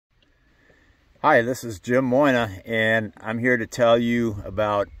Hi, this is Jim Moyna, and I'm here to tell you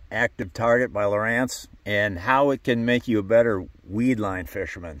about Active Target by Lowrance and how it can make you a better weed line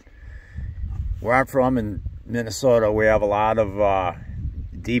fisherman. Where I'm from in Minnesota, we have a lot of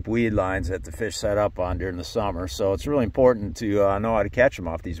deep weed lines that the fish set up on during the summer, so it's really important to know how to catch them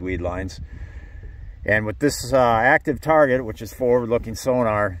off these weed lines. And with this Active Target, which is forward-looking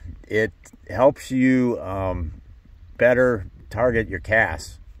sonar, it helps you better target your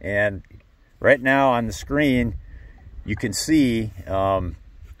casts. And right now on the screen, you can see the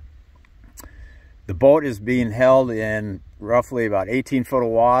boat is being held in roughly about 18 foot of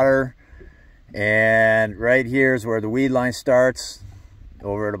water. And right here is where the weed line starts,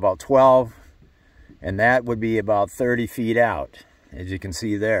 over at about 12. And that would be about 30 feet out, as you can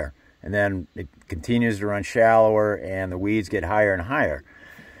see there. And then it continues to run shallower and the weeds get higher and higher.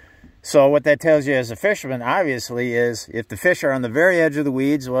 So what that tells you as a fisherman, obviously, is if the fish are on the very edge of the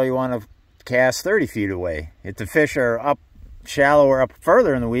weeds, well, you want to cast 30 feet away. If the fish are up shallower, up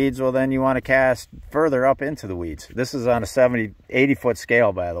further in the weeds, well, then you want to cast further up into the weeds. This is on a 80 foot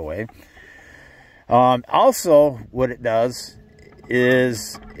scale, by the way. Also, what it does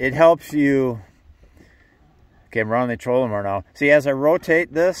is it helps you. Okay, I'm running the trolling motor now. See, as I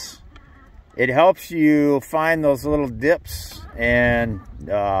rotate this, it helps you find those little dips and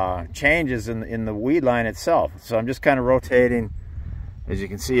changes in the weed line itself. So I'm just kind of rotating. As you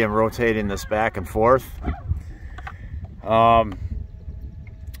can see, I'm rotating this back and forth.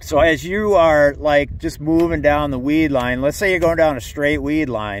 So as you are like just moving down the weed line, let's say you're going down a straight weed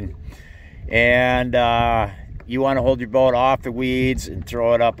line and you want to hold your boat off the weeds and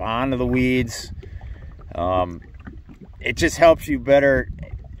throw it up onto the weeds. It just helps you better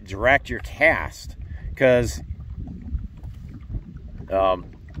direct your cast, because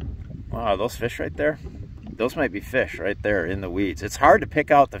wow, those fish right there, those might be fish right there in the weeds. It's hard to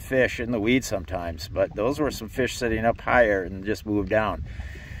pick out the fish in the weeds sometimes, but those were some fish sitting up higher and just moved down.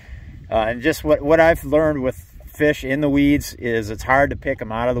 And just what I've learned with fish in the weeds is it's hard to pick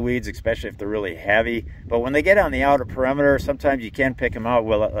them out of the weeds, especially if they're really heavy. But when they get on the outer perimeter, sometimes you can pick them out,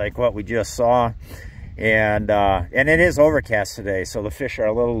 well, like what we just saw. And it is overcast today, so the fish are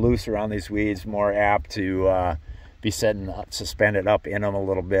a little looser on these weeds, more apt to be suspended up in them a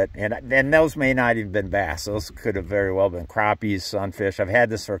little bit. And those may not even been bass. Those could have very well been crappies, sunfish. I've had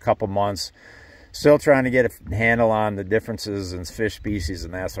this for a couple months, still trying to get a handle on the differences in fish species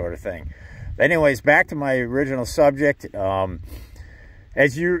and that sort of thing. But anyways, back to my original subject.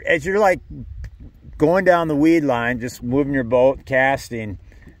 As you're like going down the weed line, just moving your boat, casting,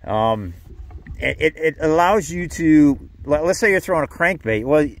 it allows you to, let's say you're throwing a crankbait,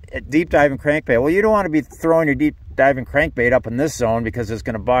 well, a deep diving crankbait. Well, you don't want to be throwing your deep diving crankbait up in this zone because it's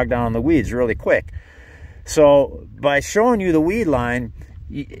going to bog down the weeds really quick. So by showing you the weed line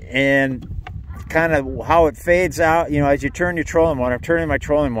and kind of how it fades out, you know, as you turn your trolling motor, I'm turning my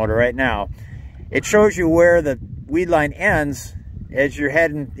trolling motor right now, it shows you where the weed line ends as you're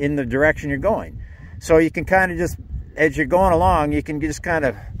heading in the direction you're going. So you can kind of just, as you're going along, you can just kind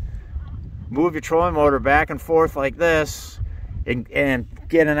of move your trolling motor back and forth like this and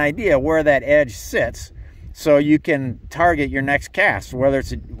get an idea where that edge sits, so you can target your next cast,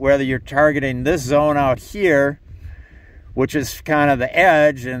 whether you're targeting this zone out here, which is kind of the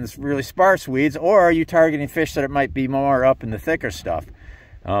edge and it's really sparse weeds, or are you targeting fish that it might be more up in the thicker stuff.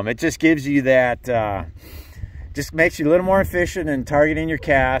 It just gives you that, just makes you a little more efficient in targeting your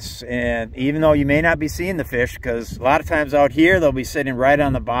casts. And even though you may not be seeing the fish, because a lot of times out here they'll be sitting right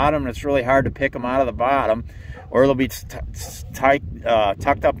on the bottom and it's really hard to pick them out of the bottom, or they'll be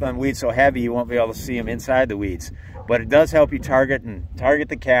tucked up on weeds so heavy you won't be able to see them inside the weeds. But it does help you target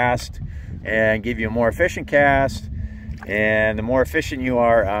the cast and give you a more efficient cast. And the more efficient you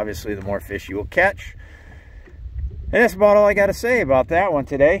are, obviously the more fish you will catch. And that's about all I got to say about that one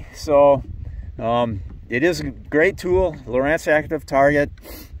today. So it is a great tool, Lowrance Active Target,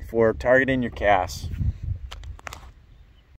 for targeting your casts.